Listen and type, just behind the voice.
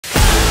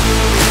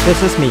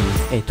This is me,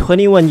 a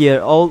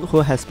 21-year-old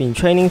who has been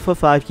training for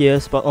 5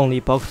 years but only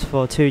boxed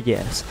for 2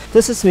 years.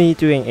 This is me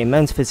doing a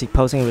men's physique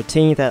posing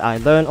routine that I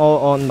learned all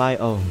on my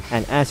own.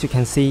 And as you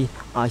can see,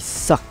 I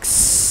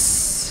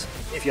sucks.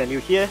 If you're new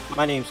here,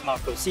 my name is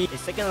Marco C, a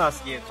second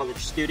last year college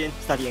student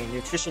studying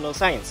nutritional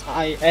science.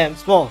 I am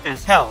small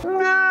as hell.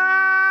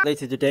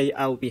 Later today,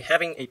 I will be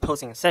having a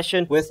posing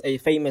session with a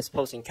famous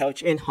posing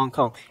coach in Hong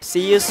Kong.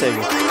 See you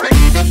soon.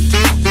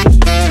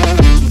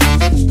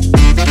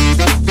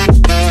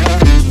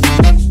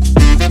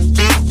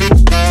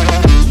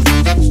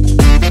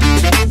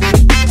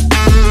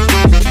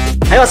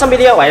 喺我身邊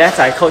呢一位咧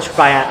就係 Coach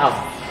Brian Out，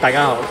 大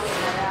家好。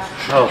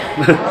好。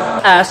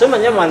想問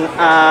一問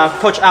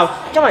Coach Out，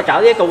 今日搞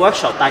呢一個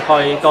workshop， 大概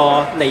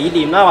個理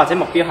念啦或者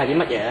目標係啲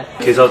乜嘢咧？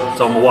其實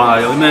就冇話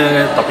有啲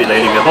咩特別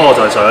理念嘅，不過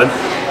就係想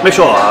make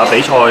sure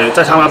比賽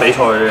即係參加比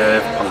賽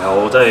嘅朋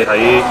友，即係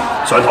喺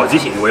上台之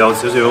前會有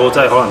少少即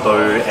係可能對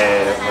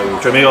例如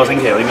最尾嗰個星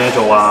期有啲咩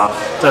做啊，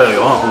即係例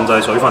如可能控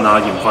制水分啊、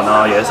鹽分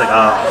啊、嘢食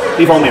啊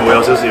呢方面會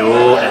有少少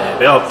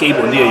比較基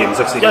本啲嘅認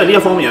識先，因為呢一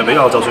方面係比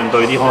較就算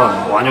對啲可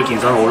能玩咗健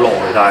身好耐，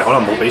但係可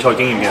能冇比賽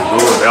經驗嘅人都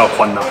會比較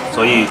困難，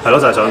所以係咯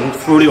就係想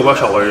through 呢個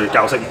workshop 去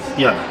教識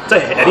啲人，即係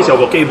呢時有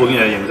個基本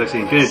嘅認識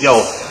先，跟住之後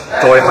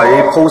再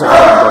喺 posing 嗰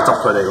邊再執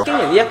佢哋咯。經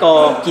營呢一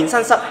個健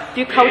身室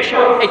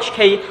Rehearsal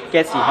HK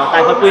嘅時候，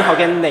大概背後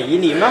嘅理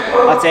念啦，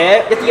或者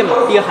一啲嘅目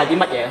標係啲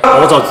乜嘢？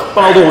我就不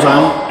嬲都好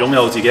想擁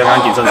有自己一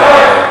間健身室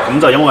嘅，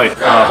咁就因為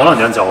可能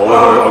有陣時候我會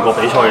去外國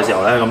比賽嘅時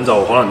候咧，咁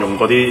就可能用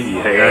嗰啲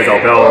儀器咧就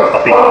比較特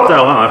別，即係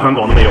可能喺香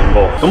港都未用過。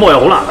咁我又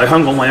好難喺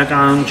香港揾一間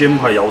gym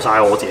係有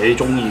晒我自己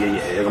中意嘅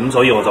嘢，咁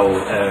所以我就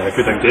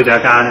決定自己整一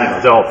間，然後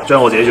之後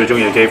將我自己最中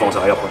意嘅機放晒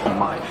入去，同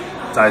埋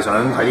就係想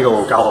喺呢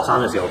度教學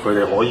生嘅時候，佢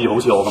哋可以好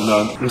似我咁樣，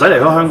唔使離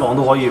開香港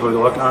都可以去到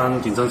一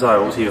間健身室，係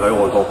好似喺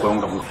外國嗰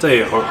種感覺，即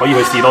係可以去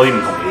試多啲唔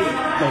同嘅嘢。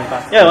明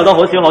白，因為我都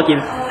好少可見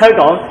香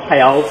港係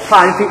有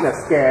Prime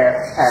Fitness 嘅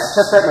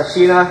headset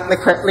machine 啦 leg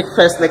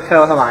press leg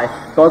curl 同埋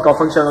嗰個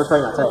functional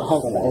trainer， 即係香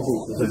港第一次。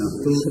係啊，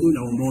都有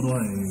好多都係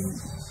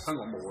香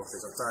港冇啊，其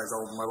實就係就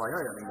唔係話因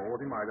為人哋冇嗰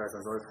啲買，就係純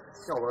粹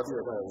因為我覺得啲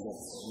嘢真係好用，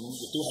咁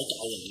亦都喺教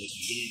人嘅時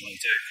候都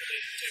即係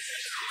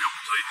有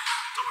所以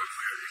就去培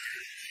養。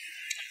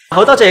好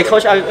多謝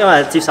Coach Out， 因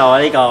為接受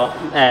我呢個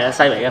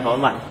細微嘅訪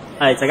問，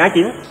我哋陣間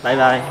見啦，拜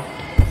拜。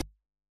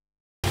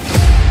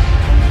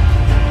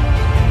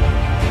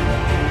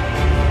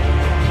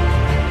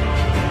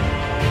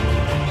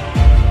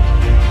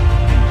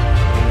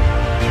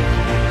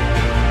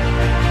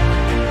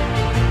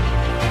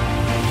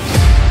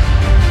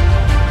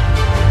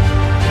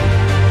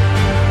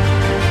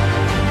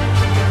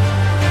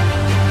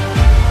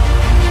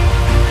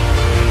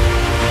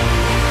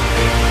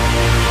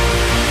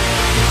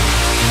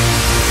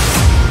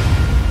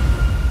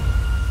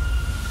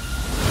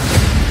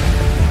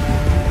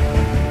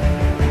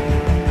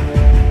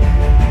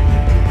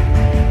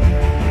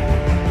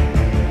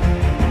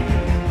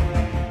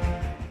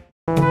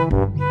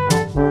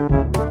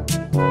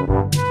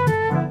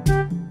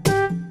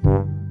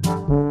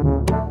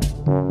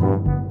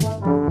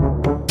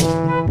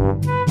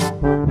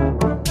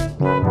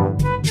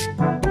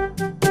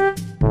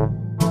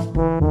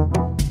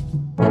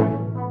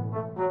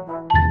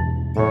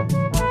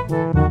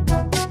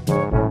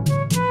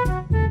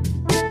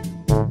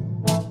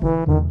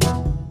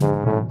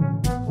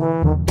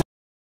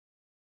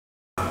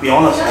Be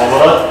honest， 我覺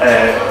得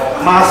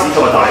mask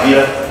同埋大啲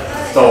咧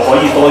就可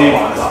以多啲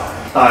玩法，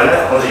但係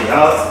咧我哋而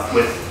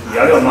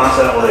家呢個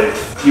mask 咧，我哋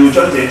要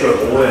將自己最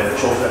好嘅嘢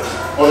show 出嚟。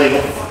我哋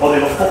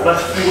個腹咧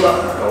feel 得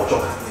唔夠足，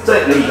即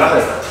係你而家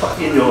係突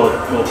偏咗個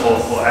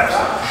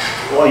abs，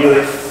 我係要你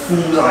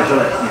full 晒出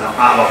嚟，然後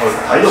壓落去，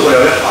睇到佢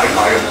有一塊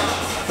塊嘅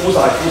full 晒，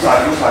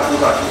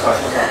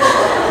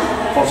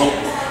放鬆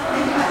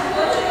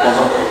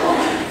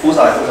，full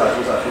晒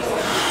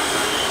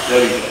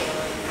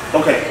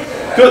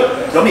 ，OK。Good，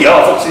 咁而家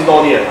我腹先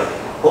多啲嘢，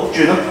好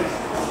轉啦，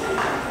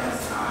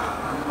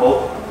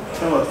好，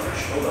將個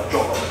shoulder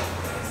drop 落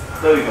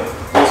嚟，呢個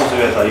多少少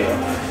嘅體型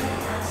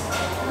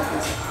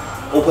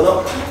 ，open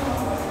up，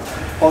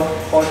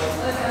 開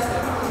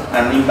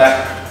 ，and lean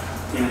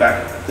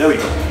back，there we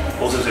go，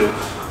 好少少，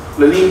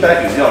你 lean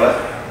back 完之後咧，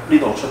呢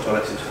度出咗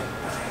嚟少少，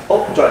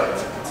好，再嚟，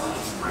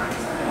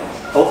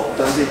好，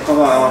等先，翻啱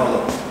啱嗰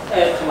度，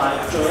同埋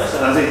做一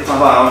陣，等先，翻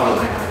啱啱嗰度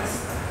先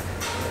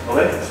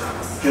 ，OK，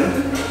 轉啦。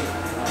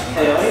我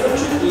應該轉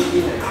呢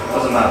邊嚟。我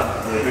陣間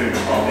你不如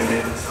講邊邊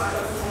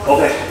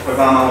 ？OK， 去翻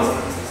啱嗰度。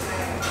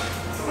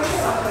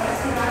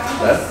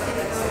嚟。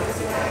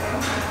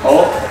好，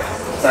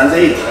等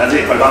先，去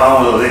翻啱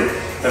嗰度先，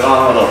去翻啱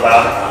嗰度，係啦，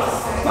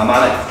慢慢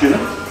嚟，轉啦。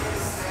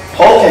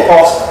好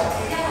 ，OK，pause。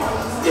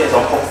一隻手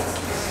曲，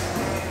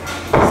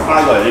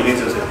翻過嚟呢邊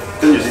少少，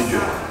跟住先轉。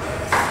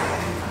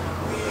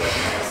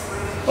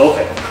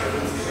OK。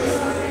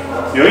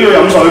如果要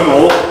飲水冇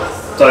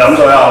就飲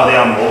水啊！我哋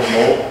又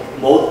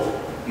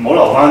唔好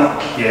留翻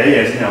嘢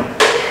先飲。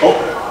好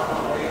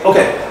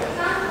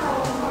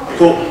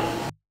 ，OK，cool，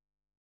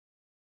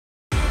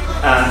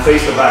 and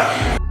face the back。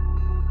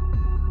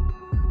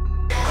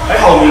喺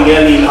後後面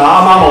嘅練下啱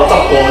啱我執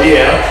過啲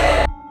嘢啦。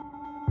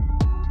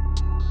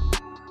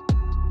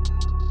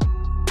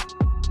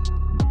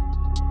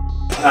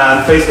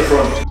And face the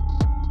front.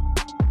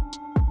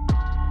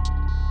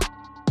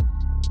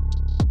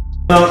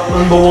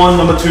 Number one,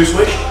 number two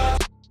switch.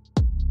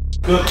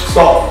 Good.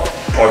 Stop.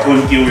 裁判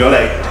叫咗你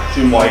轉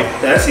位，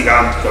第一時間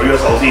舉咗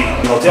手先，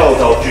然後之後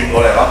就轉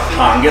過嚟啦。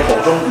行嘅途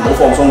中唔好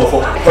放鬆個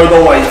腹，去到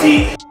位置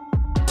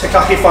即刻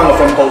hit 翻個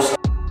front post。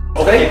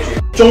OK。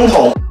中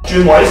途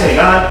轉位期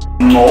間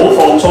唔好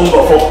放鬆個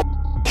腹，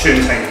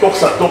全程谷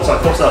實谷實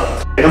谷實。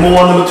Number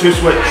one, number two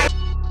switch.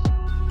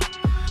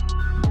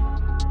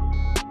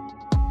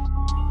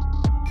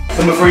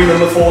 Number three,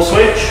 number four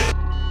switch.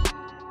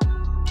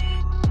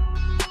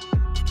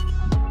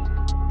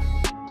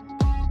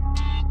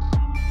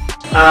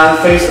 And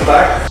face the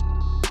back.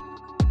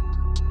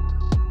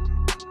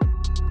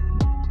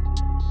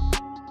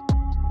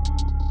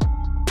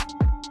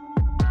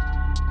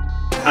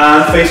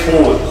 And face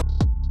forward.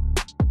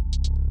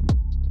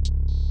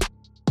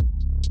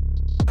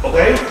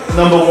 Okay,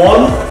 number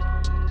one,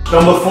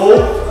 number four,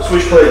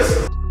 switch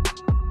please.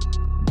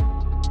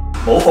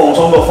 唔好放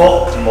鬆個腹，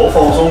唔好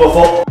放鬆個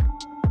腹。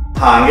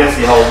行嘅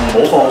時候唔好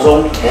放鬆，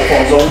唔好放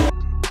鬆。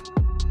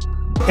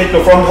Hit the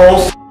front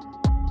post.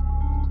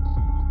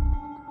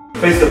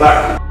 Face the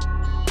back.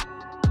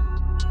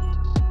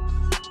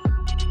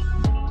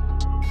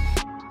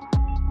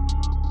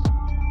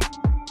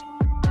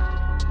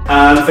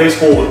 And face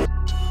forward.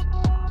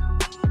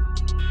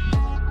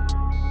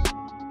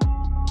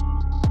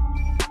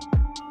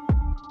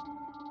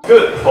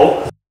 Good. 好，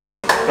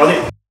搞掂。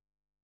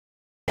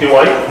調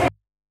位，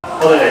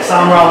我哋嚟3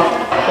 round。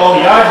當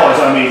而家喺台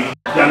上面，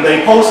人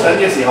哋 post 緊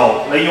嘅時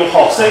候，你要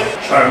學識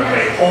長期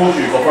hold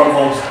住個 front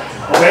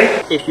post。Okay?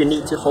 If you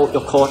need to hold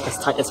your core as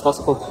tight as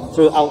possible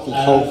throughout the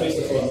whole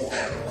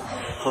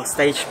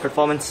stage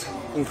performance,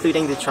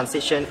 including the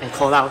transition and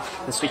call out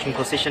and switching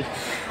position,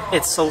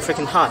 it's so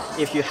freaking hard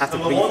if you have to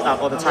breathe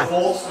out all the time.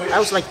 I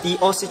was like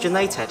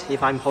deoxygenated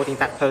if I'm holding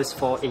that pose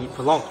for a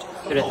prolonged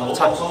period of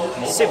time.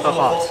 Super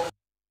hard.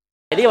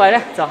 呢位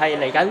咧就係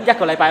嚟緊1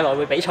個禮拜內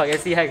會比賽嘅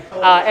師兄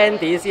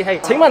，Andy 師兄。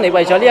請問你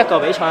為咗呢一個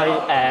比賽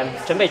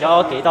準備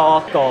咗幾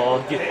多個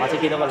月或者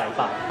幾多個禮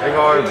拜？應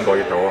該5個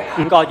月到啊。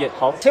5個月，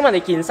好。請問你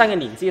健身嘅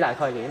年資大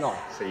概係幾耐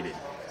？4年。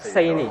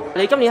4年。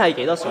你今年係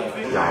幾多歲？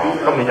今年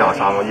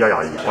23，我依家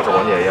22，我做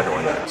緊嘢，依家做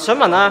緊嘢。想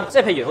問啦，即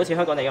係譬如好似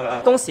香港你咁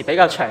樣，工時比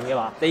較長嘅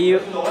話，你要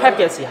prep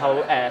嘅時候，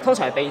通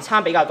常係備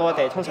餐比較多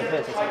定係通常出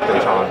去食？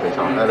備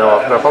餐。你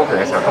話煲劇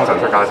嘅時候，通常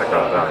出街食㗎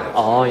啦，真係。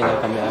哦，原來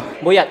咁樣。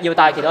每日要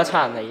帶幾多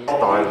餐你？帶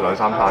2-3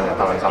餐嘅，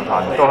帶2-3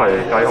餐，都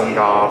係雞胸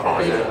加飯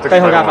嘅。雞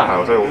胸加飯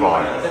係，所以好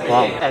快。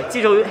哇！朝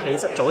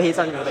早起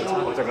身要備餐。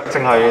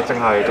淨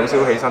係早少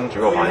起身煮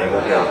個飯已經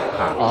OK 啦，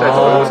係，即係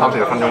早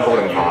30-40分鐘煲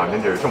定飯，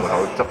跟住出門口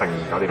執定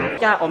搞掂。而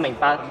家我明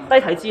白低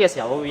體脂嘅時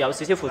候會有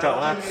少少副作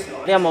用啦。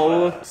你有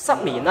冇失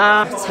眠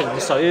啦、情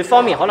緒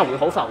方面可能會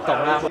好浮動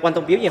啦、運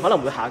動表現可能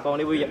會下降？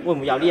你會唔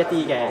會有呢一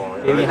啲嘅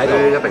表現喺度？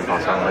一定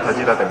發生，體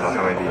脂都一定發生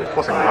呢啲嘅。不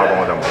過成效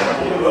我就唔好明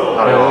顯，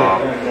但係話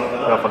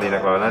訓練力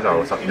量咧就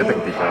一定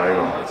跌㗎呢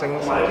個。精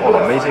神我臨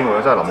尾先會，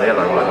真係臨尾1-2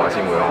個禮拜先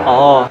會咯。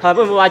哦，係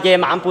會唔會話夜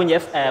晚半夜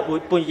會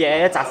半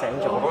夜扎醒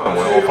咗？可能會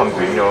我瞓短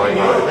咗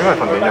應該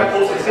係瞓短咗。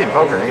之前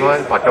翻屋企應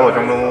該8-9個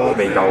鐘都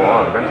未夠可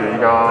能，跟住依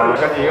家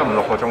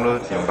5-6個鐘都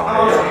自動彈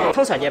起。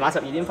通常夜晚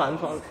12點瞓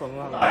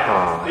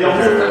啊，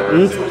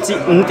跟住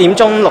5點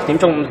鐘、6點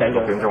鐘5點鐘。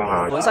6點鐘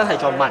係。本身係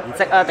做文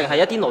職啊，定係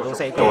一啲勞動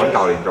性？做緊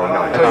教練，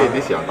所以啲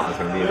時間彈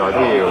性啲，但係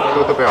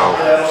都比較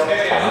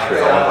倉促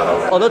咯，我覺得。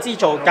我都知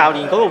做教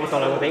練嗰個活動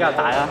量會比較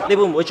大啦。你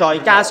會唔會再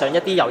加上一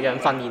啲有氧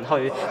訓練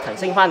去提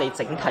升翻你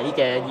整體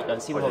嘅熱量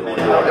消耗？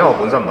因為我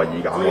本身唔係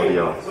易減嗰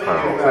啲啊，係啊，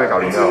所以教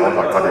練都有安排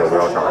卡調比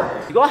較長。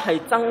如果係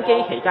增肌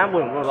期間，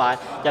會唔會話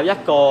有一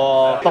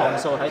個磅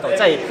數喺度？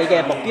即係你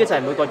嘅目標就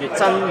係每個月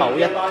增某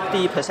一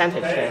啲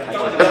percentage 嘅體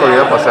重？1個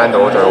月1%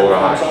 到最好㗎，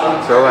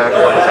最好係1個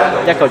月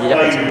1%。1個月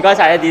1%。唔該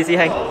曬，Andy師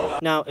兄。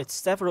Now it's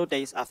several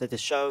days after the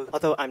show.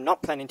 Although I'm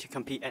not planning to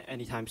compete at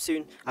any time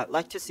soon, I'd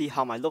like to see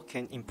how my look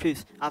can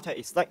improve after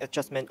a slight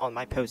adjustment on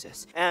my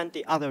poses. And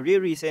the other real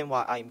reason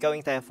why I'm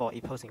going there for a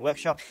posing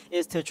workshop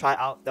is to try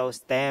out those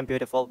damn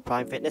beautiful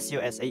Prime Fitness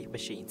USA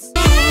machines.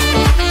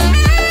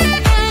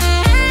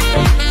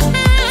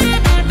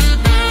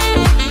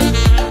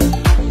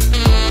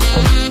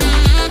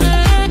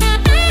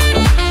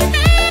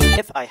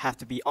 If I have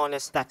to be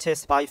honest, that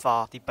is by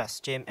far the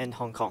best gym in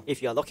Hong Kong.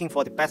 If you are looking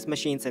for the best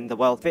machines in the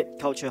world, Fit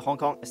Culture Hong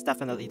Kong is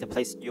definitely the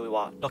place you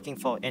are looking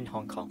for in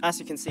Hong Kong. As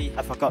you can see,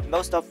 I forgot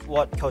most of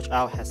what Coach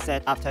Al has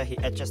said after he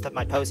adjusted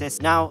my poses.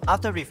 Now,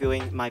 after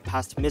reviewing my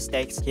past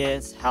mistakes,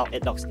 here's how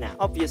it looks now.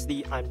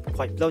 Obviously, I'm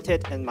quite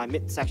bloated and my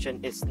midsection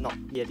is not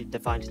nearly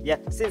defined yet,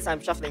 since I'm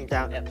shuffling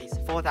down at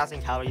least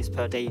 4,000 calories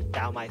per day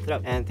down my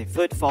throat, and the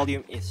food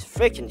volume is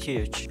freaking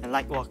huge. And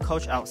like what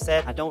Coach Al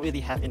said, I don't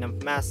really have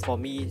enough mass for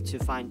me to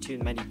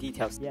fine-tune my many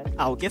details yet.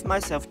 I'll give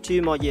myself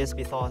 2 more years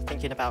before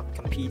thinking about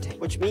competing,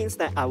 which means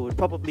that I would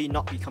probably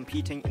not be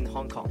competing in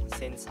Hong Kong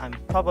since I'm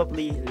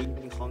probably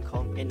leaving Hong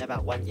Kong in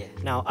about 1 year.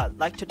 Now, I'd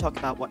like to talk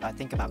about what I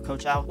think about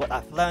Coach Ao, what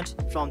I've learned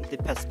from the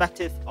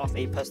perspective of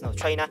a personal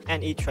trainer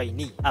and a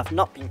trainee. I've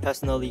not been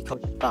personally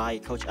coached by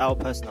Coach Ao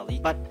personally,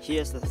 but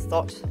here's the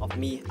thought of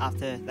me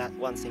after that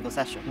one single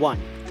session. 1.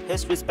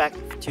 His respect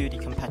to the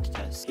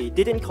competitors. He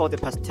didn't call the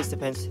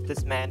participants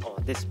this man or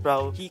this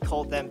bro, he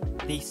called them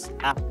these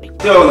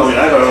athletes.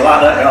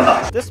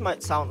 This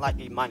might sound like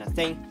a minor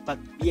thing, but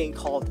being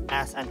called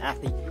as an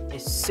athlete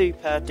is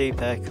super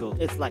duper cool.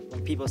 It's like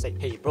when people say,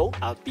 hey bro,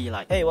 I'll be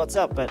like, hey what's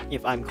up? But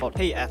if I'm called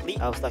hey athlete,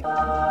 I was like,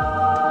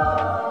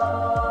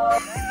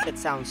 it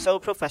sounds so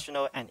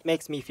professional and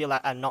makes me feel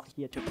like I'm not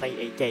here to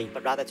play a game,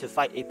 but rather to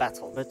fight a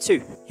battle. Number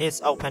 2,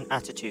 his open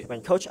attitude.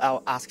 When Coach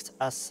Ao asked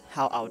us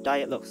how our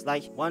diet looks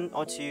like, 1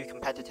 or 2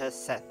 competitors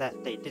said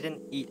that they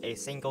didn't eat a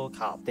single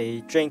carb.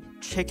 They drink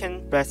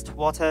chicken breast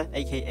water,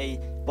 aka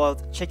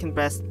boiled chicken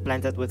breast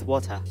blended with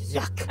water.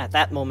 Yuck! At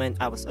that moment,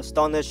 I was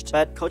astonished,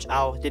 but Coach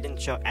Ao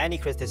didn't show any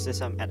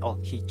criticism at all.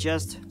 He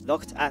just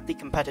looked at the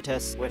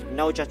competitors with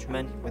no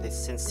judgment, with his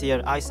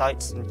sincere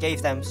eyesight, and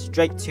gave them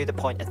straight to the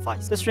point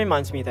advice. This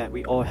reminds me that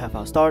we all have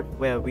our start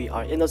where we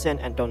are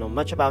innocent and don't know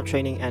much about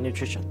training and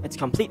nutrition. It's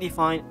completely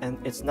fine and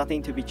it's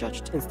nothing to be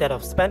judged. Instead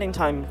of spending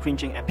time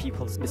cringing at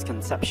people's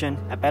misconception,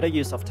 a better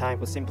use of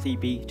time would simply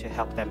be to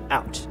help them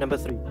out. Number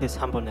 3, his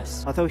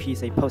humbleness. Although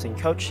he's a posing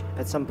coach,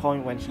 at some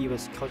point when he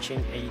was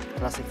coaching a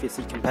classic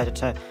physique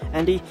competitor,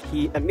 Andy,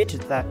 he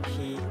admitted that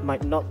he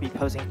might not be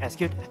posing as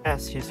good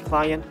as his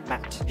client,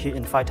 Matt. He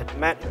invited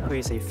Matt, who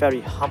is a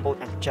very humble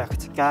and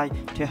jacked guy,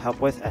 to help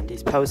with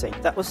Andy's posing.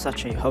 That was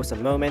such a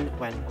wholesome moment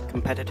when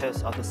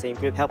competitors of the same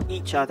group help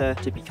each other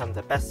to become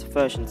the best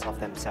versions of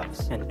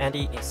themselves. And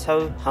Andy is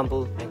so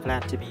humble and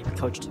glad to be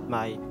coached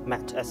by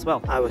Matt as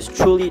well. I was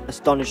truly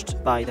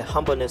astonished by the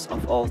humbleness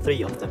of all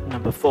 3 of them.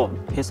 Number 4,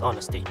 his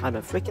honesty. I'm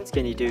a freaking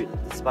skinny dude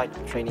despite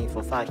training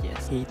for 5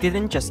 years. He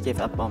didn't just give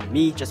up on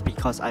me just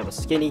because I was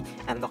skinny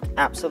and looked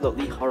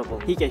absolutely horrible.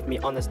 He gave me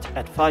honest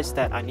advice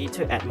that I need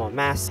to add more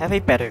mass, have a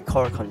better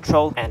core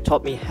control, and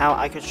taught me how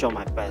I could show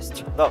my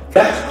best look. 就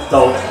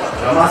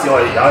兩碼事我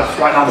哋而家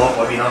right now 冇得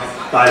改變啦，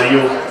但係你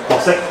要學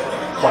識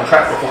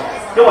contract 個 core，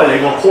 因為你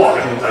個 core 嘅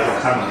控制仲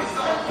差唔多。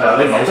你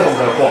唔係好識控制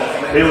個 core，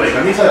 你要嚟緊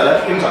呢7日咧，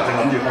經常性諗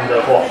住控制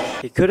個 core。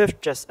 He could have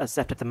just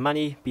accepted the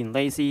money, been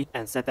lazy,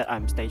 and said that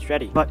I'm stage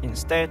ready. But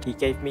instead, he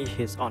gave me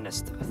his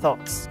honest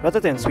thoughts. Rather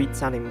than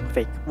sweet-sounding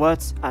fake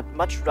words, I'd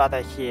much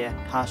rather hear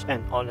harsh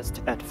and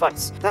honest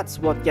advice. That's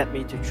what got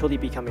me to truly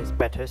become his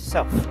better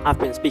self. I've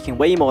been speaking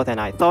way more than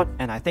I thought,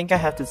 and I think I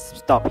have to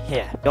stop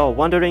here. You're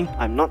wondering,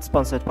 I'm not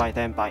sponsored by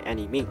them by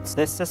any means.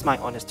 This is my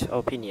honest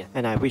opinion,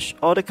 and I wish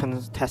all the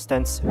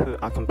contestants who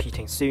are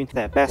competing soon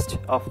their best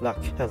of luck.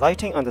 The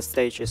lighting on the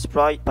stage is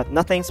bright, but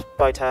nothing's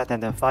brighter than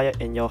the fire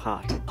in your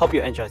heart. Hope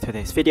you enjoyed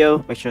today's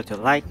video. Make sure to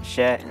like,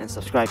 share, and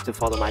subscribe to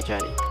follow my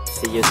journey.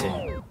 See you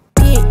soon.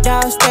 Big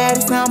dog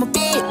status, I'm a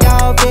big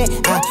dog vet.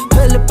 I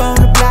pull up on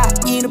the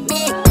block in a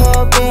big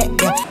Corvette.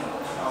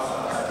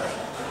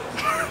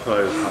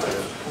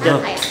 Yeah,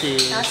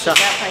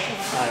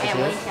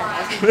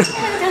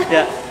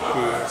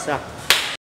 1、2、3。